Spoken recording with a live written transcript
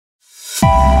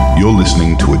You're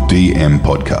listening to a DM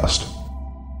podcast.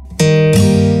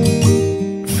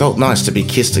 Felt nice to be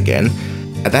kissed again.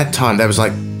 At that time, that was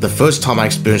like the first time I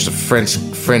experienced a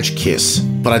French kiss,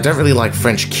 but I don't really like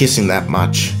French kissing that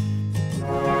much.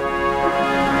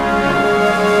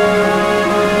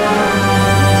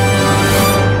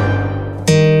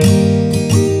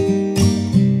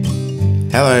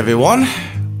 Hello everyone,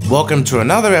 welcome to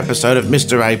another episode of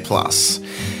Mr. A+.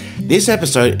 This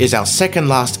episode is our second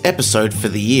last episode for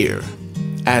the year,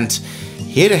 and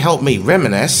here to help me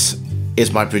reminisce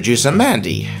is my producer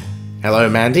Mandy. Hello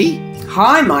Mandy.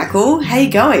 Hi Michael, how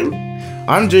you going?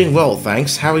 I'm doing well,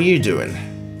 thanks. How are you doing?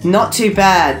 Not too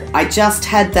bad. I just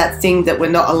had that thing that we're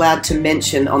not allowed to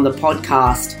mention on the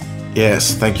podcast.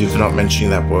 Yes, thank you for not mentioning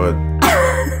that word.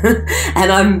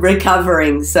 And I'm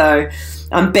recovering, so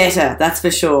I'm better, that's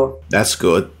for sure. That's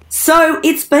good. So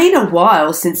it's been a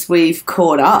while since we've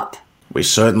caught up. We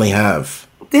certainly have.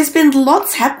 There's been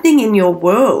lots happening in your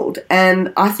world,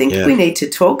 and I think we need to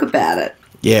talk about it.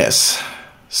 Yes.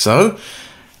 So,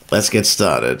 let's get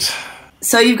started.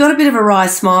 So you've got a bit of a wry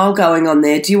smile going on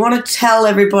there. Do you want to tell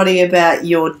everybody about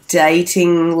your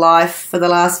dating life for the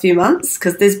last few months?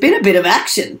 Because there's been a bit of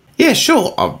action. Yeah,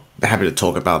 sure. I'm happy to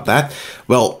talk about that.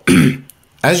 Well,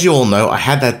 as you all know, I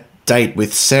had that date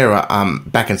with Sarah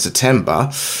back in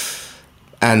September,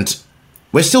 and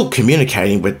we're still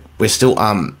communicating. We're still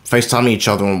FaceTiming each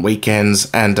other on weekends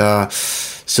and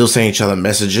still sending each other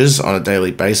messages on a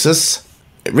daily basis.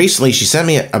 Recently, she sent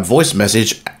me a voice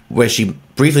message where she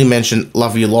briefly mentioned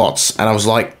 "love you lots," and I was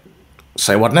like,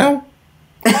 "Say what now?"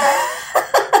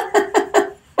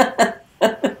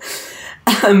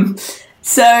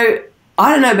 So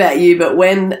I don't know about you, but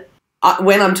when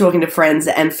I'm talking to friends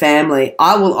and family,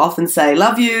 I will often say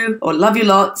 "love you" or "love you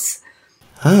lots."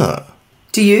 Huh.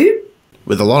 Do you?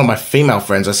 With a lot of my female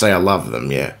friends, I say I love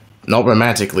them, yeah. Not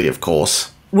romantically, of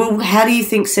course. Well, how do you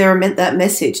think Sarah meant that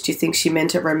message? Do you think she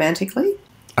meant it romantically?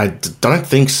 I don't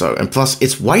think so. And plus,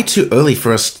 it's way too early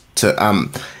for us to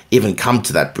even come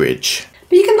to that bridge.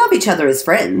 But you can love each other as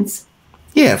friends.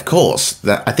 Yeah, of course.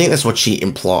 I think that's what she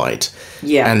implied.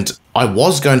 Yeah. And I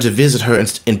was going to visit her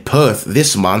in Perth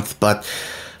this month, but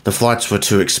the flights were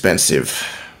too expensive.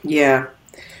 Yeah.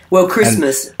 Well,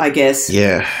 Christmas, I guess.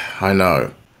 Yeah, I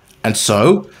know. And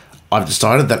so, I've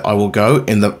decided that I will go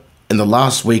in the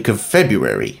last week of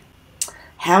February.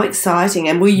 How exciting.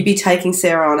 And will you be taking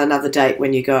Sarah on another date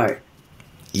when you go?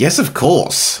 Yes, of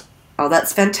course. Oh,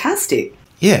 that's fantastic.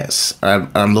 Yes,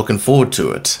 I'm looking forward to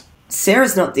it.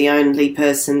 Sarah's not the only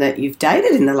person that you've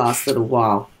dated in the last little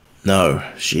while. No,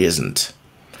 she isn't.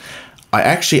 I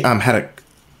actually had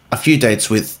a few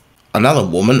dates with another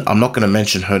woman. I'm not going to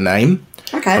mention her name.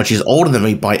 Okay. But she's older than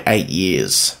me by 8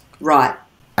 years. Right.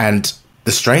 And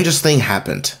the strangest thing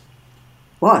happened.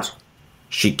 What?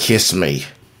 She kissed me.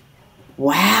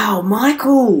 Wow,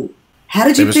 Michael. How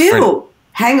did you feel?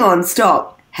 Hang on,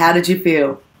 stop. How did you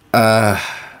feel?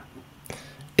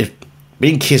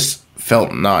 Being kissed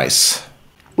felt nice.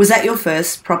 Was that your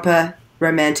first proper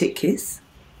romantic kiss?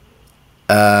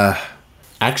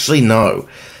 Actually, no.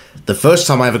 The first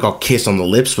time I ever got kissed on the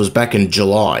lips was back in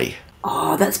July.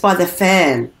 Oh, that's by the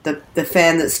fan. The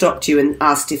fan that stopped you and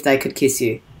asked if they could kiss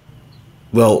you.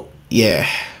 Well, yeah.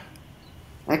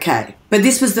 Okay. But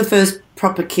this was the first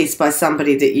proper kiss by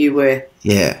somebody that you were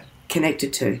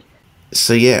connected to.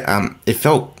 So yeah, it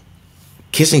felt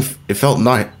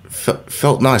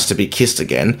nice to be kissed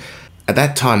again. At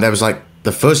that time, that was like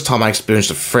the first time I experienced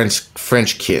a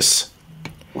French kiss.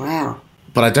 Wow.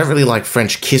 But I don't really like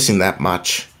French kissing that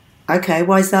much. Okay,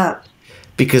 why is that?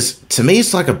 Because to me,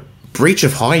 it's like a breach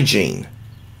of hygiene.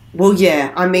 Well,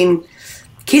 yeah, I mean,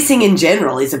 kissing in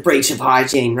general is a breach of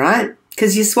hygiene, right?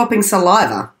 Because you're swapping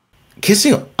saliva.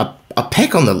 Kissing a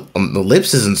peck on the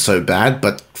lips isn't so bad,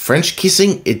 but French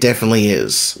kissing, it definitely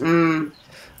is. Mm.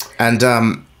 And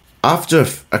after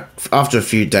a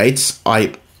few dates,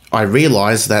 I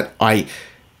realized that I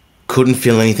couldn't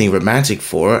feel anything romantic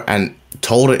for her, and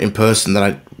told her in person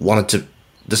that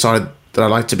decided that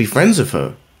I'd like to be friends with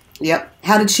her. Yep.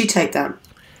 How did she take that?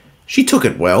 She took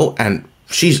it well, and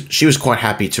she was quite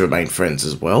happy to remain friends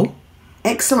as well.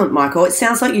 Excellent, Michael. It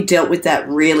sounds like you dealt with that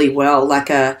really well, like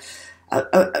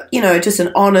just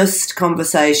an honest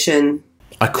conversation.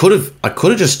 I could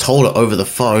have just told her over the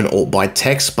phone or by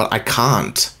text, but I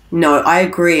can't. No, I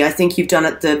agree. I think you've done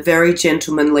it the very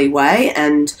gentlemanly way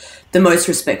and the most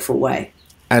respectful way.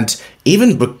 And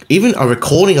even a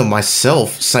recording of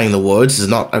myself saying the words is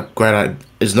not a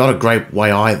great way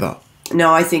either.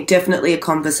 No, I think definitely a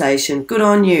conversation. Good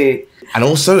on you. And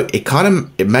also,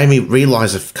 it made me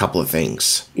realize a couple of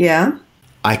things. Yeah?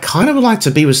 I kind of like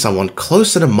to be with someone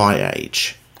closer to my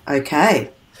age. Okay.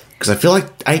 because I feel like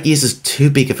 8 years is too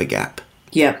big of a gap.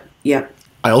 Yep, yep.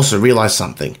 I also realised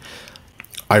something.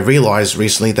 I realised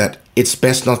recently that it's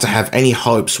best not to have any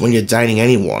hopes when you're dating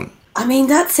anyone. I mean,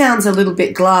 that sounds a little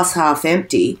bit glass half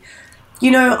empty.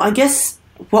 You know, I guess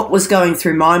what was going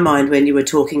through my mind when you were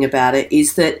talking about it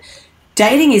is that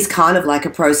dating is kind of like a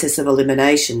process of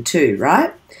elimination too,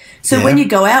 right? So Yeah. when you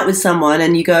go out with someone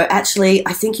and you go, actually,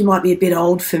 I think you might be a bit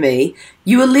old for me,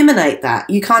 you eliminate that.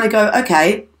 You kind of go,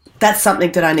 okay, that's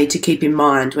something that I need to keep in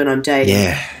mind when I'm dating.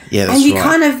 Yeah, that's and you right.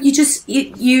 kind of,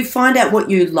 you find out what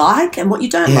you like and what you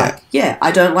don't Yeah. like. Yeah,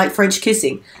 I don't like French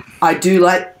kissing. I do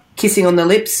like kissing on the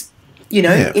lips, you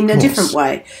know, Yeah, of in a course. different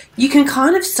way. You can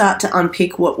kind of start to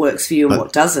unpick what works for you and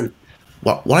what doesn't.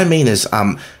 What I mean is,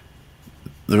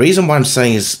 the reason why I'm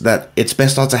saying is that it's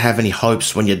best not to have any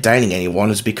hopes when you're dating anyone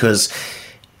is because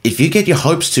if you get your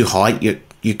hopes too high,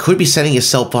 you could be setting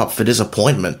yourself up for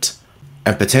disappointment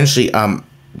and potentially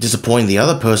disappointing the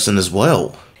other person as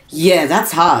well. Yeah,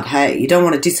 that's hard, hey. You don't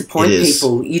want to disappoint It is.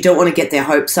 people. You don't want to get their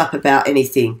hopes up about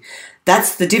anything.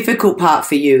 That's the difficult part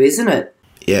for you, isn't it?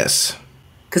 Yes.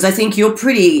 Because I think you're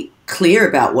pretty clear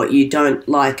about what you don't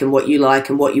like and what you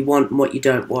want and what you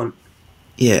don't want.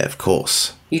 Yeah, of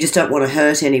course. You just don't want to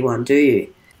hurt anyone, do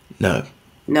you? No,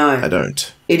 No. I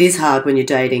don't. It is hard when you're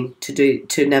dating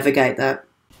to navigate that.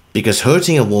 Because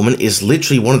hurting a woman is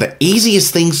literally one of the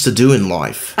easiest things to do in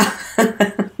life.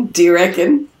 Do you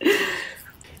reckon?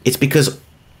 It's because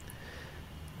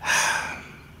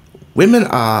women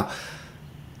are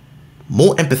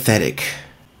more empathetic.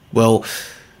 Well,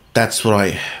 that's what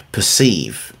I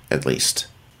perceive, at least.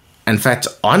 In fact,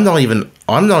 I'm not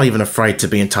even afraid to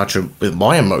be in touch with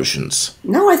my emotions.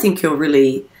 No, I think you're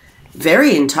really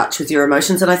very in touch with your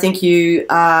emotions, and I think you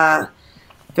are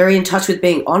very in touch with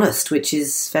being honest, which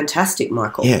is fantastic,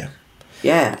 Michael. Yeah.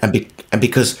 Yeah. And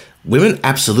because women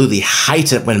absolutely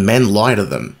hate it when men lie to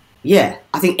them. Yeah.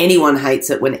 I think anyone hates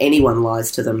it when anyone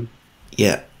lies to them.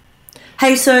 Yeah.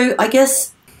 Hey, so I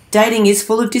guess dating is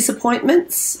full of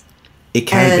disappointments. It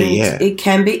can be, yeah. It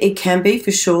can be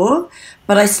for sure.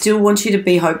 But I still want you to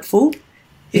be hopeful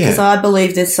because Yeah. I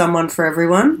believe there's someone for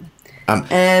everyone.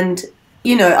 And,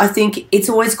 you know, I think it's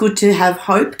always good to have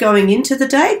hope going into the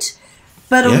date,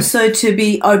 but Yeah. also to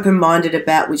be open-minded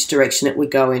about which direction it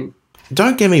would go in.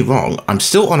 Don't get me wrong, I'm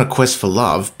still on a quest for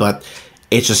love, but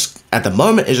it's just, at the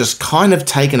moment, it's just kind of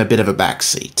taken a bit of a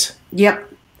backseat. Yep.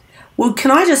 Well, can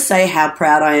I just say how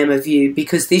proud I am of you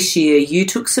because this year you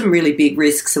took some really big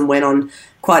risks and went on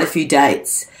quite a few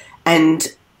dates. And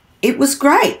it was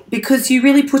great because you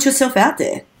really put yourself out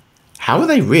there. How are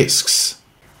they risks?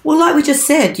 Well, like we just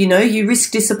said, you know, you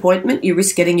risk disappointment, you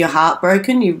risk getting your heart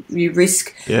broken, you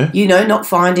risk, Yeah. you know, not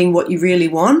finding what you really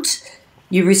want,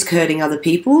 you risk hurting other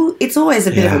people. It's always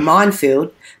a bit of Yeah. a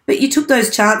minefield, but you took those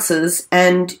chances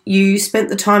and you spent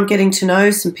the time getting to know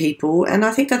some people, and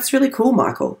I think that's really cool,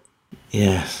 Michael.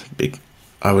 Yeah,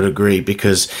 I would agree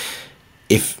because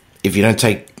if you don't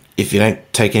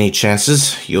take any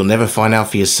chances, you'll never find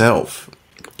out for yourself.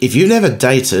 If you've never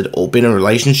dated or been in a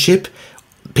relationship,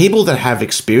 people that have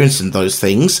experience in those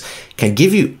things can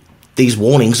give you these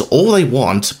warnings all they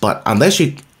want, but unless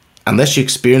you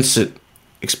experience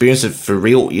it for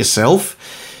real yourself,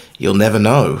 you'll never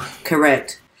know.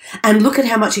 Correct. And look at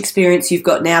how much experience you've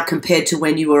got now compared to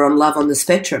when you were on Love on the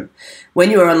Spectrum. When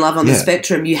you were on Love on the Yeah.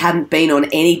 Spectrum, you hadn't been on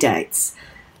any dates.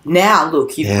 Now,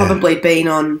 look, you've Yeah. probably been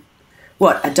on,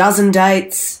 a dozen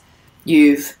dates.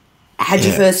 You've had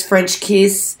your Yeah. first French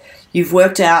kiss. You've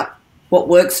worked out what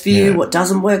works for you, Yeah. what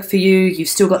doesn't work for you. You've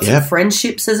still got some Yep.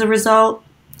 friendships as a result.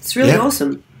 It's really Yep.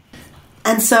 awesome.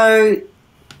 And so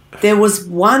there was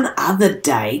one other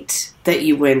date that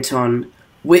you went on,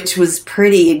 which was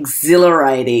pretty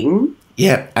exhilarating.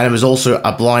 Yeah, and it was also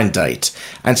a blind date.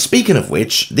 And speaking of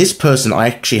which, this person, I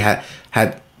actually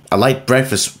had a late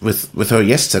breakfast with her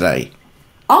yesterday.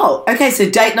 Oh, okay, so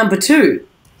date number 2.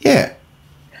 Yeah.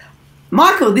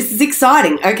 Michael, this is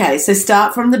exciting. Okay, so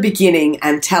start from the beginning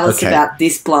and tell us Okay. about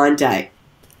this blind date.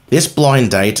 This blind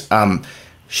date,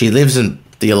 she lives in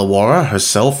the Illawarra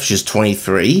herself. She's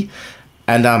 23.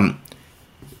 And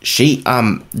she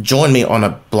joined me on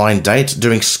a blind date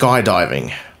doing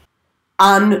skydiving.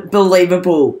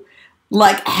 Unbelievable.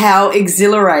 Like, how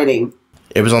exhilarating.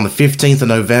 It was on the 15th of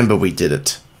November we did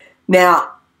it. Now,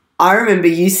 I remember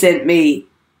you sent me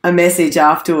a message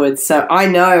afterwards, so I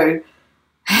know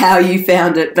how you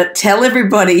found it, but tell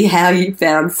everybody how you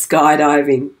found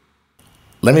skydiving.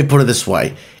 Let me put it this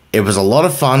way. It was a lot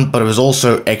of fun, but it was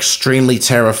also extremely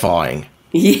terrifying.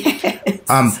 Yes.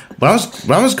 When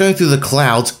I was going through the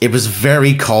clouds, it was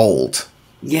very cold.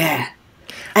 Yeah.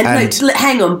 And no,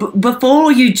 hang on,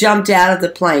 before you jumped out of the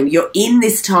plane, you're in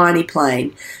this tiny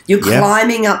plane. You're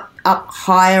climbing up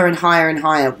higher and higher and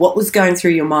higher. What was going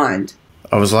through your mind?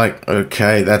 I was like,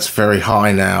 okay, that's very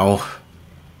high now.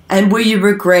 And were you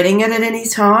regretting it at any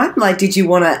time? Like, did you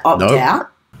want to opt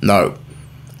out? No.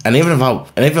 And even if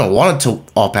I wanted to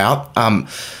opt out,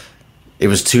 it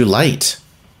was too late.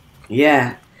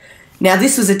 Yeah. Now,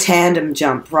 this was a tandem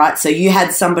jump, right? So you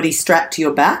had somebody strapped to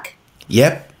your back?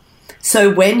 Yep.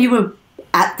 So when you were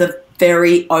at the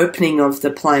very opening of the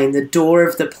plane, the door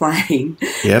of the plane,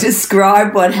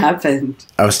 describe what happened.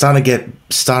 I was starting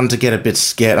to get a bit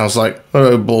scared. I was like,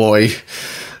 oh boy,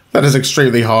 that is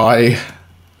extremely high.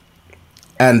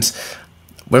 And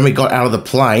when we got out of the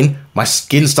plane, my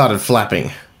skin started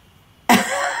flapping.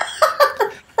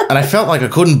 And I felt like I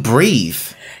couldn't breathe.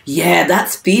 Yeah,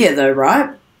 that's fear though,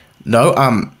 right? No,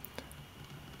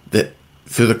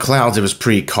 through the clouds it was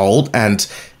pretty cold, and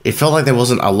it felt like there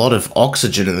wasn't a lot of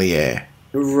oxygen in the air.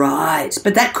 Right.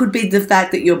 But that could be the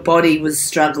fact that your body was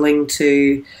struggling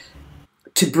to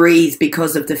breathe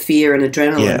because of the fear and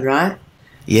adrenaline, right?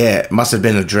 Yeah, it must have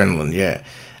been adrenaline, yeah.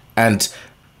 And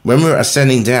when we were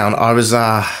ascending down, I was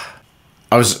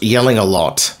yelling a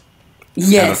lot.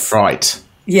 Yes. Out of fright.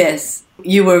 Yes.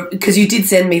 You were, because you did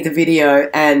send me the video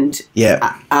and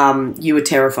you were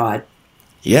terrified.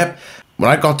 Yep. When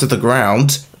I got to the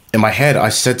ground, in my head, I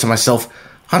said to myself,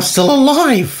 I'm still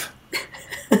alive.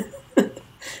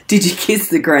 Did you kiss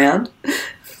the ground?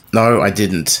 No, I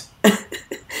didn't.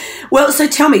 Well, so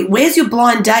tell me, where's your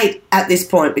blind date at this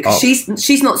point? Because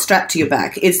she's not strapped to your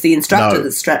back. It's the instructor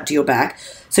that's strapped to your back.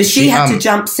 So she had to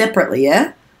jump separately,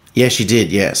 yeah? Yeah, she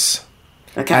did, yes.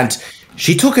 Okay. And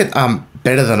she took it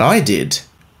better than I did.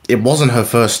 It wasn't her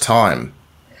first time.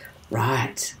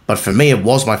 Right. But for me, it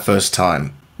was my first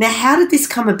time. Now, how did this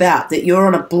come about that you're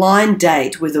on a blind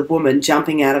date with a woman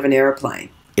jumping out of an aeroplane?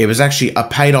 It was actually a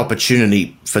paid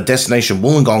opportunity for Destination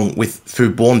Wollongong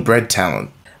through Born Bred Talent.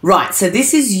 Right, so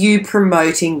this is you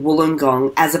promoting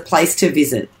Wollongong as a place to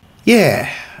visit.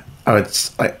 Yeah. Oh,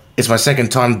 it's my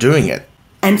second time doing it.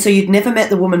 And so you'd never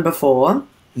met the woman before?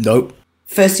 Nope.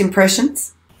 First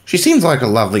impressions? She seems like a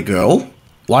lovely girl.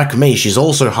 Like me, she's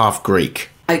also half Greek.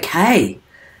 Okay,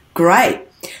 great.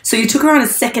 So you took her on a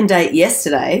second date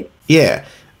yesterday? Yeah,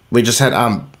 we just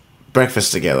had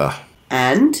breakfast together.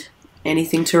 And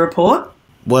anything to report?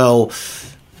 Well,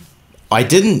 I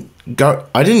didn't go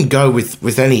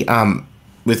with any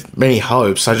with many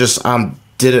hopes. I just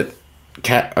did it.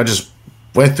 I just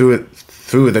went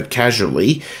through with it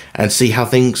casually and see how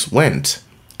things went.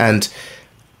 And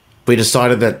we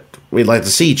decided that we'd like to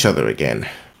see each other again.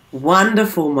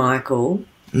 Wonderful, Michael.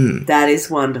 That is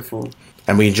wonderful.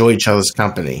 And we enjoy each other's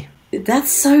company.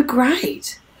 That's so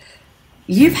great.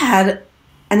 You've had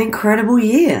an incredible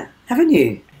year, haven't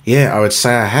you? Yeah, I would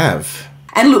say I have.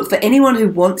 And look, for anyone who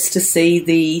wants to see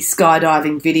the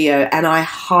skydiving video, and I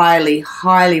highly,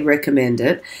 highly recommend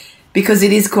it, because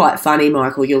it is quite funny,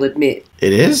 Michael, you'll admit.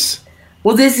 It is?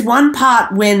 Well, there's one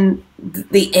part when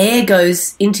the air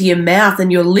goes into your mouth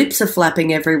and your lips are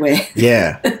flapping everywhere.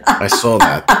 Yeah, I saw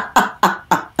that.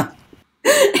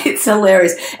 It's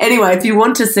hilarious. Anyway, if you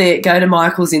want to see it, go to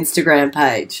Michael's Instagram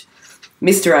page,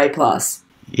 Mr. A+.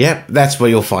 Yep, that's where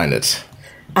you'll find it.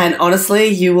 And honestly,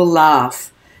 you will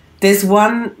laugh. There's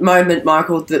one moment,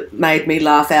 Michael, that made me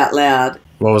laugh out loud.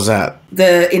 What was that?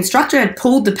 The instructor had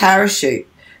pulled the parachute.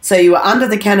 So you were under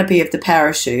the canopy of the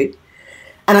parachute.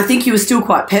 And I think you were still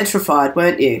quite petrified,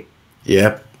 weren't you?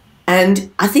 Yep.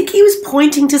 And I think he was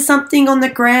pointing to something on the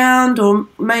ground, or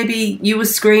maybe you were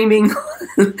screaming.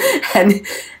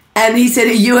 and he said,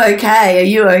 "Are you okay? Are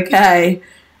you okay?"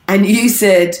 And you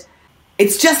said,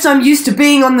 "It's just I'm used to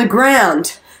being on the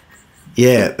ground."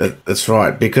 Yeah, that's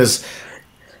right. Because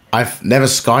I've never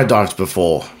skydived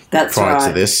before. That's prior right.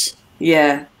 to this.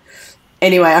 Yeah.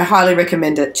 Anyway, I highly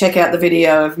recommend it. Check out the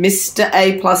video of Mr.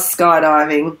 A+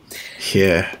 skydiving.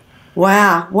 Yeah.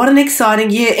 Wow, what an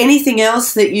exciting year. Anything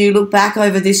else that you look back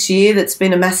over this year that's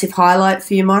been a massive highlight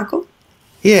for you, Michael?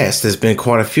 Yes, there's been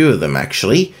quite a few of them,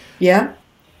 actually. Yeah?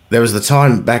 There was the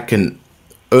time back in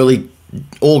early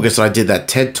August I did that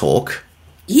TED Talk.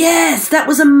 Yes, that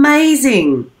was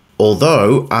amazing.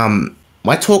 Although,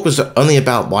 my talk was only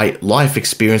about my life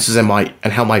experiences and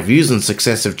how my views on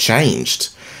success have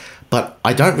changed. But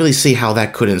I don't really see how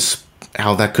that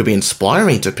could be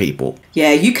inspiring to people.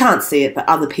 Yeah, you can't see it, but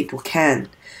other people can.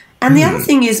 And the other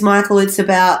thing is, Michael, it's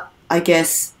about, I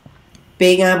guess,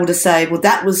 being able to say, well,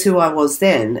 that was who I was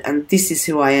then, and this is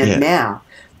who I am now.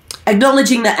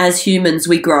 Acknowledging that as humans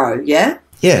we grow, yeah?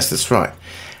 Yes, that's right.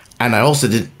 And I also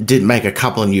did make a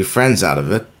couple of new friends out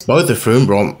of it, both of whom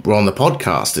were on the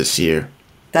podcast this year.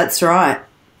 That's right.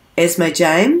 Esme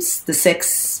James, the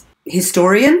sex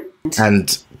historian.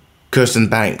 And Kirsten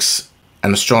Banks,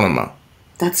 an astronomer.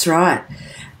 That's right.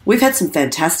 We've had some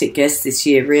fantastic guests this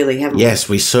year, really, haven't we? Yes,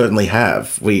 we certainly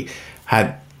have. We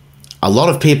had a lot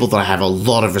of people that I have a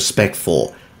lot of respect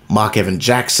for. Mark Evan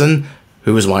Jackson,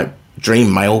 who was my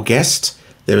dream male guest.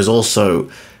 There was also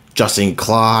Justine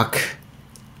Clark,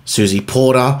 Susie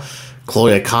Porter,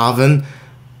 Claudia Carvin.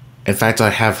 In fact, I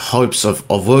have hopes of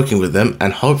working with them,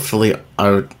 and hopefully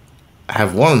I would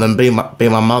have one of them be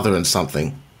my mother in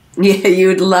something. Yeah, you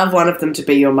would love one of them to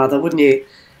be your mother, wouldn't you?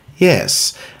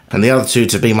 Yes, and the other two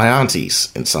to be my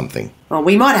aunties in something. Oh,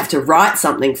 we might have to write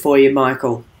something for you,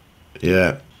 Michael.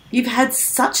 Yeah. You've had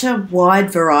such a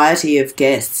wide variety of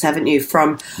guests, haven't you?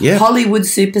 From Yeah. Hollywood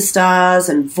superstars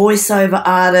and voiceover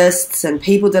artists and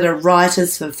people that are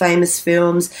writers for famous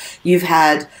films. You've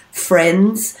had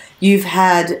friends. You've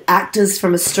had actors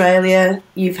from Australia.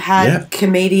 You've had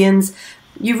comedians.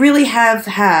 You really have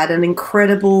had an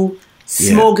incredible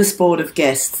smorgasbord of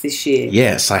guests this year.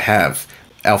 Yes, I have.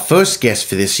 Our first guest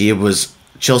for this year was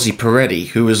Chelsea Peretti,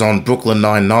 who was on Brooklyn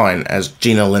Nine-Nine as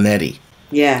Gina Linetti.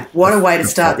 Yeah, what a way to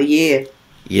start the year.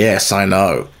 Yes, I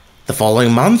know. The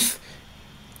following month,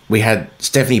 we had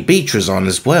Stephanie Beatriz on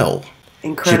as well.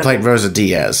 Incredible. She played Rosa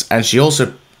Diaz, and she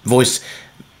also voiced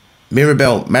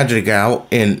Mirabel Madrigal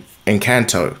in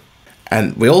Encanto.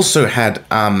 And we also had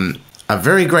a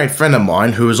very great friend of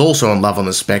mine who is also on Love on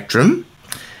the Spectrum,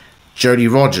 Jodie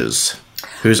Rogers,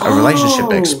 who's a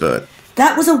relationship expert.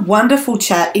 That was a wonderful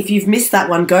chat. If you've missed that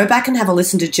one, go back and have a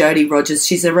listen to Jodie Rogers.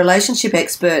 She's a relationship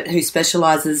expert who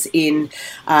specialises in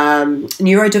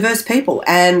neurodiverse people,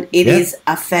 and it is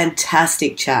a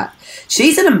fantastic chat.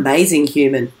 She's an amazing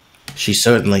human. She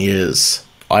certainly is.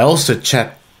 I also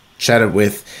chatted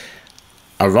with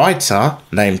a writer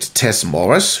named Tess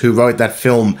Morris, who wrote that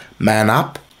film Man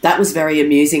Up. That was very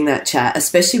amusing, that chat,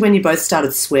 especially when you both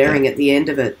started swearing at the end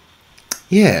of it.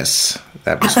 Yes,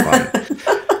 that was fun.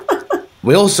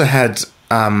 We also had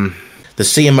the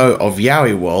CMO of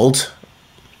Yowie World,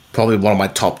 probably one of my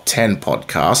top 10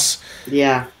 podcasts.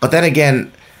 Yeah. But then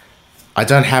again, I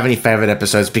don't have any favourite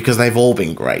episodes because they've all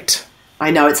been great. I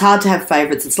know, it's hard to have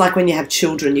favourites. It's like when you have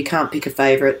children, you can't pick a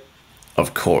favourite.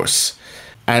 Of course.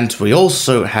 And we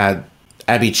also had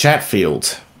Abby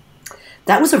Chatfield.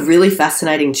 That was a really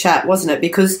fascinating chat, wasn't it?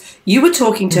 Because you were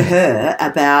talking to her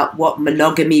about what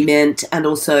monogamy meant and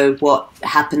also what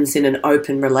happens in an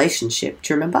open relationship.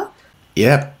 Do you remember?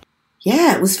 Yep.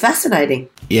 Yeah, it was fascinating.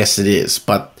 Yes, it is.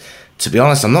 But to be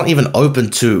honest, I'm not even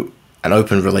open to an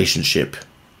open relationship.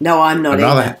 No, I'm not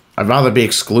either. I'd rather be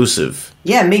exclusive.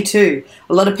 Yeah, me too.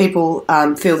 A lot of people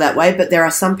feel that way, but there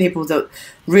are some people that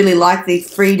really like the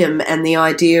freedom and the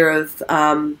idea of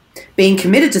being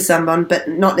committed to someone, but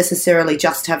not necessarily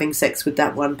just having sex with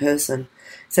that one person.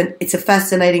 So it's a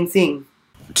fascinating thing.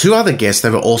 Two other guests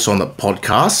that were also on the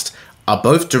podcast are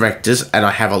both directors, and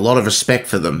I have a lot of respect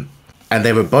for them. And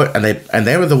they were both, and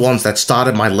they were the ones that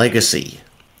started my legacy.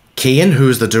 Kian, who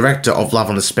is the director of Love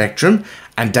on the Spectrum,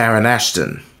 and Darren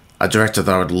Ashton, a director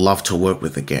that I would love to work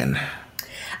with again.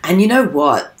 And you know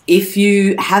what? If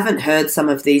you haven't heard some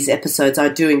of these episodes, I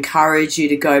do encourage you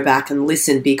to go back and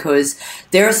listen, because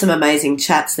there are some amazing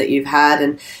chats that you've had.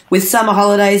 And with summer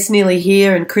holidays nearly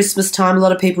here and Christmas time, a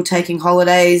lot of people taking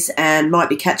holidays and might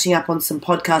be catching up on some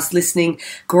podcast listening.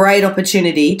 Great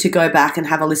opportunity to go back and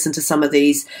have a listen to some of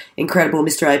these incredible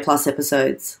Mr. A Plus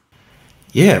episodes.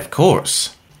 Yeah, of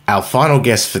course. Our final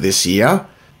guest for this year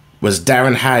was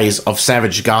Darren Hayes of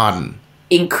Savage Garden.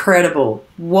 Incredible.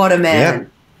 What a man. Yep.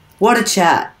 What a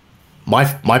chat.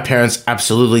 My parents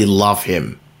absolutely love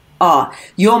him. Oh,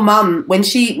 your mum, when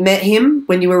she met him,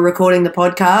 when you were recording the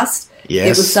podcast,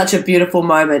 Yes. It was such a beautiful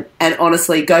moment. And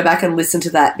honestly, go back and listen to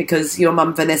that, because your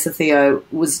mum, Vanessa Theo,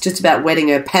 was just about wetting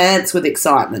her pants with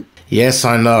excitement. Yes,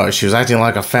 I know. She was acting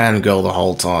like a fangirl the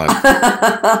whole time.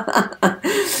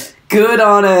 Good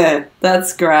on her.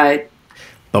 That's great.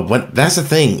 But that's the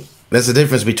thing. There's a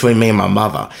difference between me and my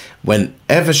mother.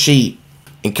 Whenever she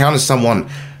encounters someone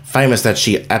famous that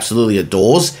she absolutely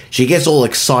adores, she gets all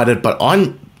excited, but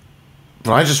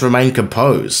I just remain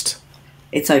composed.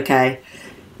 It's okay.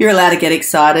 You're allowed to get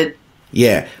excited.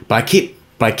 Yeah, but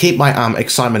I keep my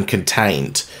excitement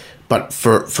contained, but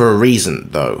for a reason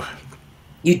though.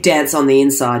 You dance on the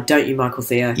inside, don't you, Michael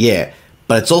Theo? Yeah,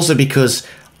 but it's also because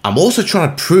I'm also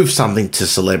trying to prove something to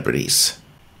celebrities.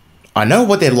 I know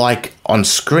what they're like on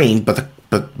screen, but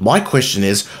my question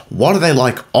is, what are they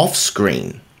like off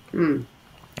screen? And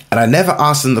I never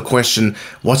ask them the question,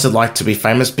 what's it like to be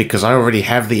famous, because I already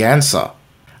have the answer.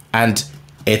 And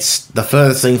it's the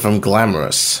furthest thing from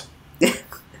glamorous.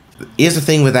 Here's the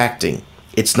thing with acting.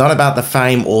 It's not about the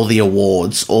fame or the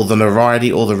awards or the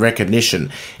notoriety or the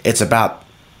recognition. It's about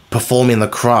performing the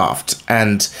craft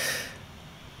and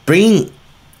bringing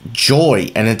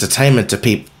joy and entertainment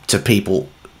to people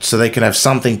so they can have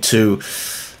something to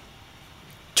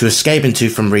escape into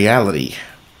from reality.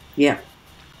 Yeah.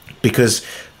 Because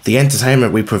the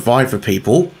entertainment we provide for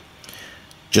people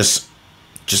just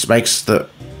makes the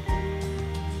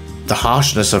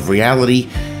harshness of reality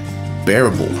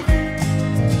bearable.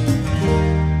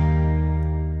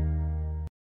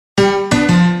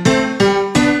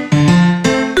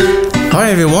 Hi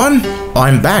everyone,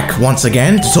 I'm back once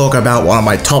again to talk about one of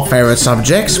my top favorite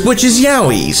subjects, which is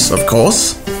yowies, of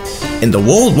course. In the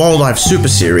World Wildlife Super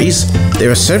Series,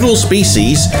 there are several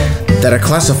species that are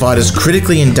classified as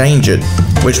critically endangered,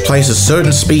 which places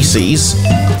certain species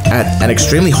at an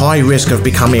extremely high risk of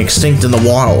becoming extinct in the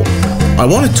wild. I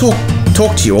want to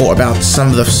talk to you all about some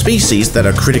of the species that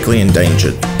are critically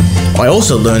endangered. I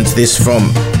also learned this from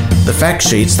the fact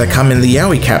sheets that come in the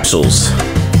Yowie capsules.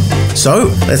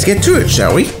 So, let's get to it,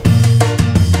 shall we?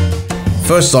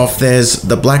 First off, there's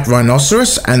the black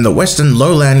rhinoceros and the western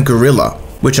lowland gorilla,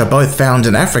 which are both found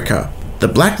in Africa. The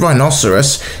black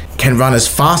rhinoceros can run as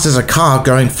fast as a car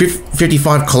going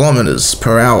 55 kilometers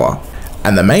per hour.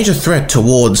 And the major threat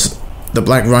towards the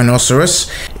black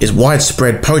rhinoceros is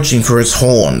widespread poaching for its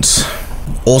horns.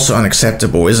 Also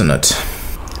unacceptable, isn't it?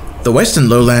 The western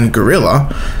lowland gorilla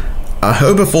are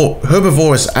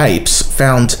herbivorous apes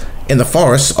found in the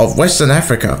forests of Western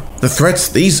Africa. The threats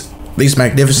these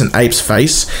magnificent apes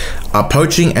face are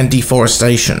poaching and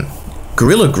deforestation.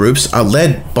 Gorilla groups are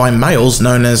led by males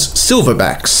known as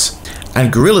silverbacks,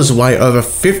 and gorillas weigh over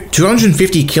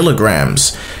 250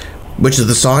 kilograms, which is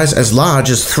the size as large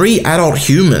as 3 adult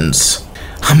humans.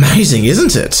 Amazing,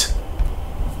 isn't it?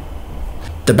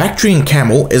 The Bactrian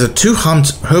camel is a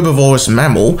two-humped herbivorous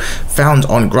mammal found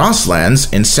on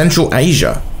grasslands in Central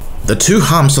Asia. The two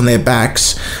humps on their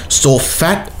backs store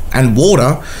fat and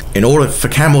water in order for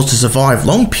camels to survive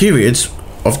long periods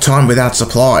of time without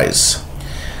supplies.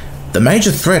 The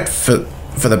major threat for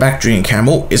the Bactrian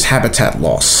camel is habitat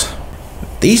loss.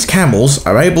 These camels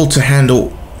are able to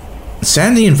handle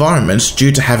sandy environments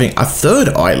due to having a third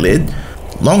eyelid,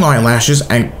 long eyelashes,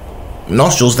 and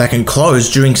nostrils that can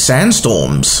close during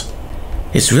sandstorms.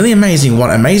 It's really amazing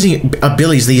what amazing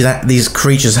abilities these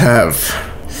creatures have.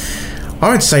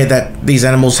 I would say that these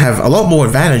animals have a lot more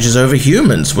advantages over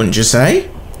humans, wouldn't you say?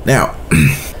 Now,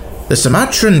 the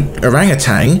Sumatran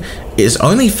orangutan is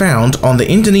only found on the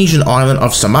Indonesian island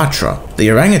of Sumatra.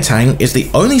 The orangutan is the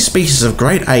only species of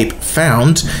great ape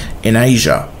found in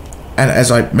Asia. And as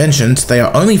I mentioned, they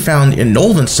are only found in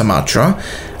northern Sumatra,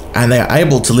 and they are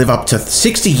able to live up to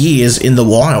 60 years in the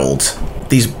wild.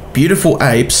 These beautiful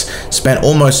apes spent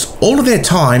almost all of their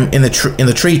time in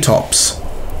the treetops,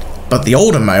 but the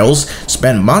older males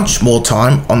spend much more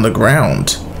time on the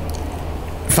ground.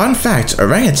 Fun fact,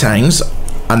 orangutans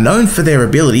are known for their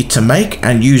ability to make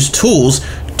and use tools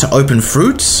to open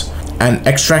fruits and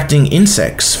extracting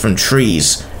insects from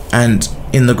trees and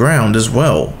in the ground as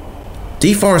well.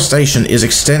 Deforestation is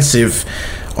extensive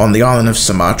on the island of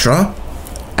Sumatra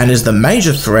and is the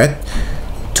major threat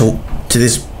to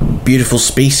this beautiful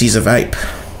species of ape.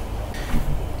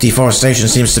 Deforestation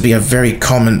seems to be a very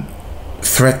common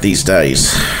threat these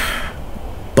days,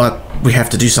 but we have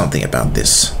to do something about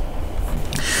this.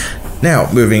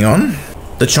 Now, moving on.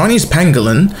 The Chinese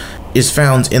pangolin is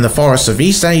found in the forests of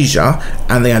East Asia,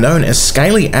 and they are known as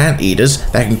scaly anteaters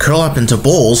that can curl up into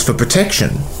balls for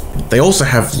protection. They also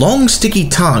have long sticky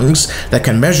tongues that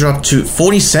can measure up to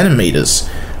 40 centimeters,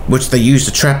 which they use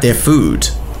to trap their food.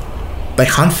 They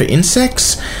hunt for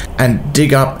insects and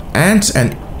dig up ant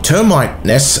and termite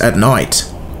nests at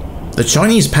night. The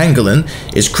Chinese pangolin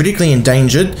is critically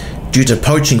endangered due to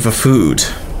poaching for food,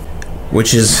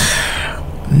 which is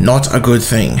not a good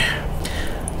thing.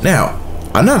 Now,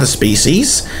 another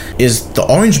species is the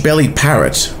orange-bellied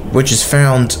parrot, which is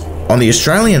found on the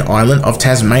Australian island of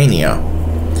Tasmania.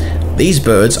 These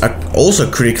birds are also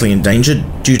critically endangered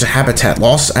due to habitat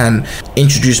loss and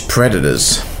introduced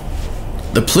predators.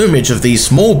 The plumage of these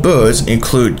small birds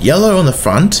include yellow on the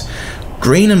front,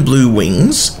 green and blue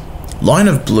wings, line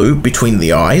of blue between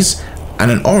the eyes,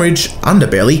 and an orange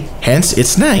underbelly, hence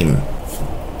its name.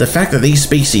 The fact that these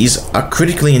species are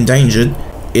critically endangered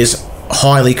is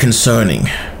highly concerning.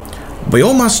 We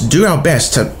all must do our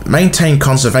best to maintain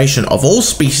conservation of all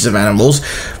species of animals,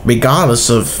 regardless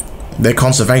of their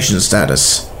conservation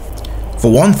status.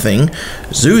 For one thing,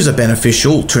 zoos are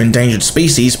beneficial to endangered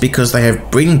species because they have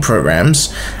breeding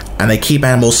programs and they keep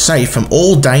animals safe from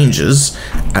all dangers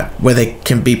where they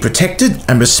can be protected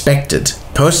and respected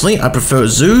personally, I prefer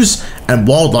zoos and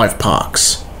wildlife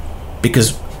parks,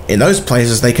 because in those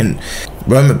places they can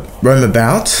roam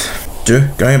about,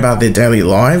 going about their daily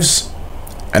lives,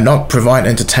 and not provide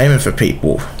entertainment for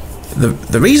people.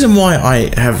 The reason why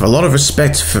I have a lot of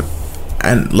respect for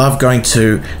and love going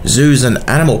to zoos and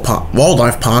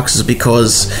wildlife parks is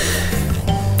because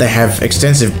they have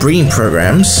extensive breeding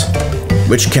programs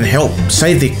which can help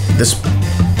save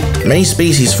many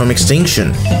species from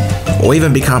extinction, or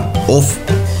even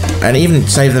even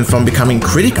save them from becoming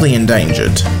critically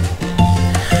endangered.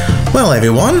 Well,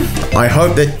 everyone, I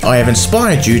hope that I have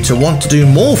inspired you to want to do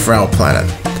more for our planet.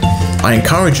 I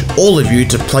encourage all of you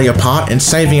to play a part in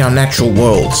saving our natural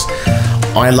worlds.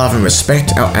 I love and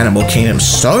respect our animal kingdom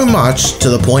so much to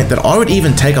the point that I would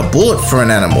even take a bullet for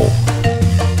an animal.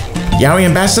 Yowie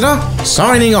Ambassador,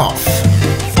 signing off.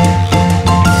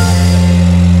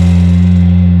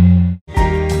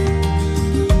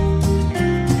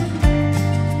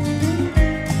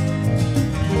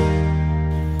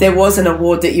 There was an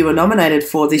award that you were nominated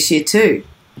for this year too.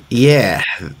 Yeah,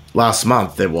 last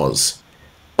month there was.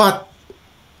 But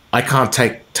I can't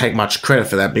take much credit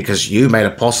for that because you made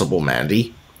it possible,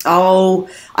 Mandy. Oh,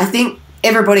 I think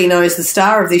everybody knows the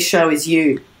star of this show is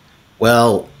you.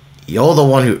 Well, you're the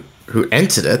one who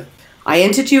entered it. I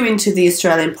entered you into the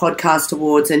Australian Podcast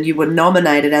Awards and you were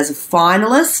nominated as a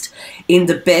finalist in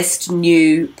the Best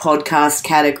New Podcast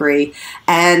category.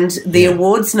 And the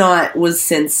awards night was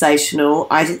sensational.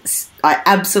 I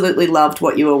absolutely loved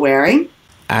what you were wearing.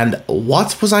 And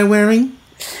what was I wearing?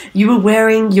 You were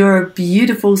wearing your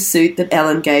beautiful suit that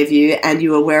Ellen gave you, and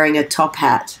you were wearing a top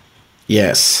hat.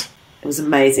 Yes. It was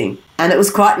amazing. And it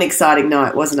was quite an exciting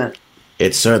night, wasn't it?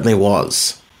 It certainly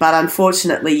was. But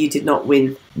unfortunately, you did not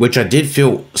win. Which I did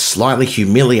feel slightly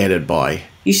humiliated by.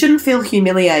 You shouldn't feel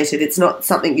humiliated. It's not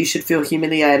something you should feel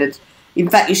humiliated. In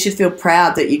fact, you should feel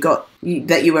proud that you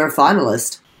were a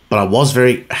finalist. But I was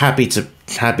very happy to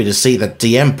see that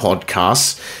DM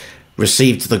Podcasts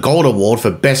received the Gold Award for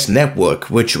Best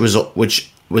Network, which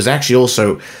was actually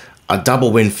also a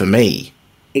double win for me.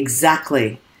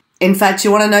 Exactly. In fact,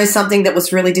 you want to know something that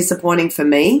was really disappointing for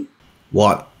me?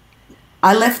 What?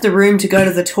 I left the room to go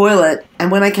to the toilet,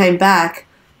 and when I came back,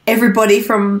 everybody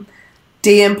from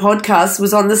DM Podcasts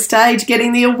was on the stage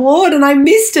getting the award, and I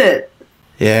missed it.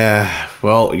 Yeah,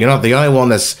 well, you're not the only one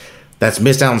that's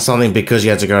missed out on something because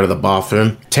you had to go to the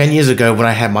bathroom. 10 years ago, when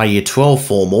I had my Year 12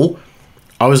 formal,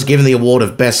 I was given the award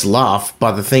of Best Laugh,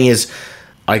 but the thing is,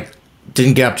 I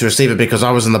didn't get up to receive it because I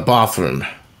was in the bathroom.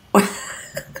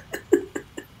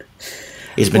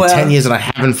 It's been 10 years and I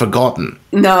haven't forgotten.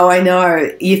 No, I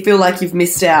know. You feel like you've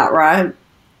missed out, right?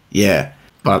 Yeah,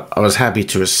 but I was happy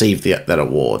to receive that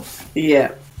award.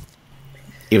 Yeah.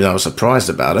 Even though I was surprised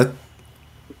about it.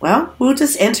 Well, we'll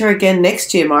just enter again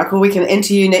next year, Michael. We can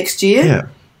enter you next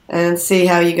year and see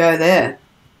how you go there.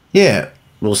 Yeah,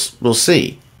 we'll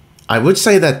see. I would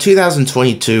say that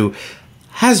 2022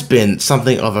 has been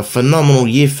something of a phenomenal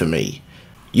year for me.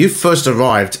 You first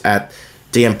arrived at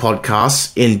DM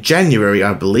Podcasts in January,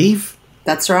 I believe.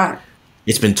 That's right.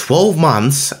 It's been 12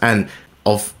 months and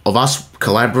of us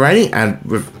collaborating,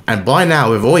 and by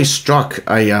now we've always struck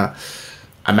a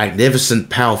magnificent,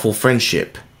 powerful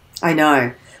friendship. I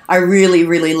know. I really,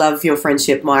 really love your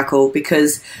friendship, Michael,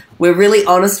 because we're really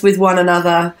honest with one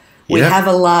another. We have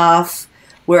a laugh.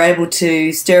 We're able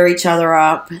to stir each other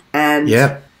up,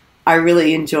 and I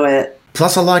really enjoy it.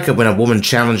 Plus, I like it when a woman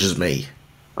challenges me.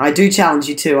 I do challenge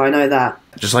you too, I know that.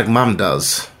 Just like Mum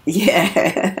does.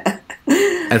 Yeah.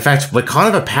 In fact, we're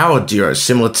kind of a power duo,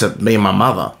 similar to me and my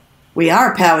mother. We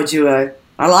are a power duo.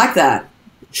 I like that.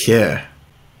 Yeah.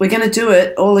 We're going to do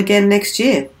it all again next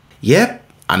year. Yep.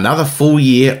 Another full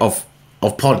year of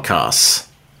podcasts.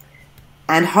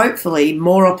 And hopefully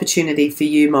more opportunity for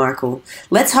you, Michael.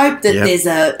 Let's hope that there's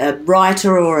a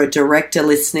writer or a director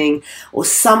listening, or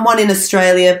someone in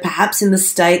Australia, perhaps in the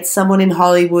States, someone in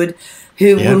Hollywood,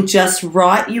 who will just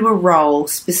write you a role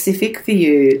specific for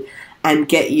you and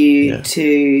get you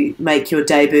to make your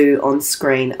debut on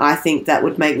screen. I think that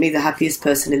would make me the happiest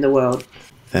person in the world.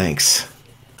 Thanks.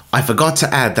 I forgot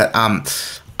to add that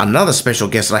another special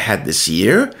guest that I had this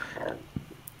year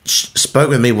spoke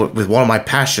with me with one of my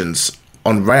passions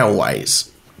on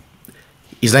railways.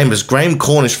 His name is Graham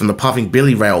Cornish from the Puffing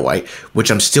Billy Railway, which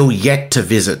I'm still yet to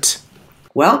visit.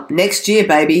 Well, next year,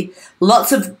 baby.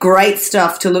 Lots of great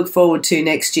stuff to look forward to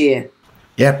next year.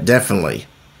 Yep, definitely.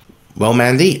 Well,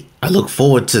 Mandy, I look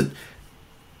forward to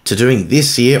doing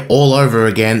this year all over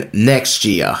again next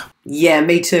year. Yeah,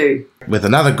 me too. With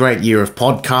another great year of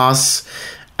podcasts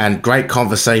and great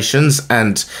conversations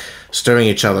and stirring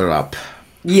each other up.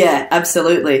 Yeah,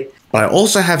 absolutely. But I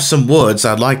also have some words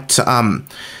I'd like to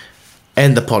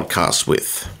end the podcast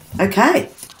with. Okay.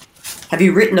 Have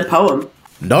you written a poem?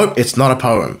 Nope, it's not a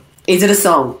poem. Is it a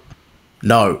song?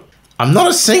 No, I'm not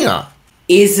a singer.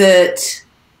 Is it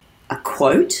a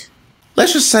quote?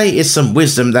 Let's just say it's some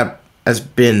wisdom that has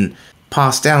been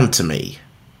passed down to me.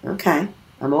 Okay,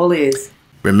 I'm all ears.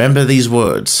 Remember these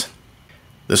words.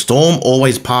 The storm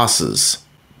always passes,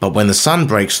 but when the sun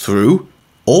breaks through,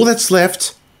 all that's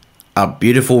left are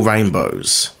beautiful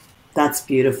rainbows. That's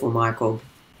beautiful, Michael.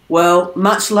 Well,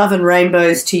 much love and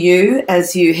rainbows to you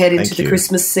as you head into the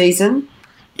Christmas season.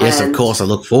 Yes, of course, I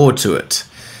look forward to it.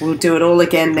 We'll do it all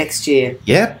again next year.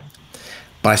 Yep.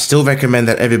 But I still recommend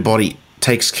that everybody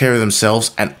takes care of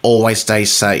themselves and always stay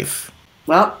safe.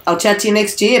 Well, I'll chat to you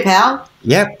next year, pal.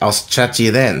 Yep, I'll chat to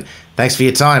you then. Thanks for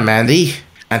your time, Mandy.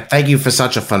 And thank you for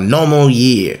such a phenomenal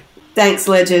year. Thanks,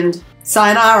 legend.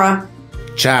 Sayonara.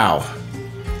 Ciao.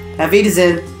 Auf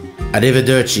Wiedersehen.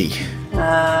 Arrivederci.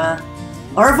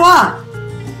 Au revoir.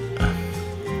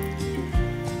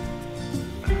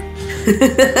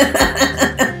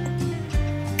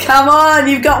 Come on,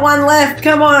 you've got one left.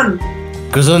 Come on.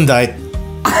 Gesundheit.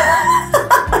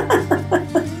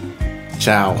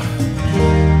 Ciao.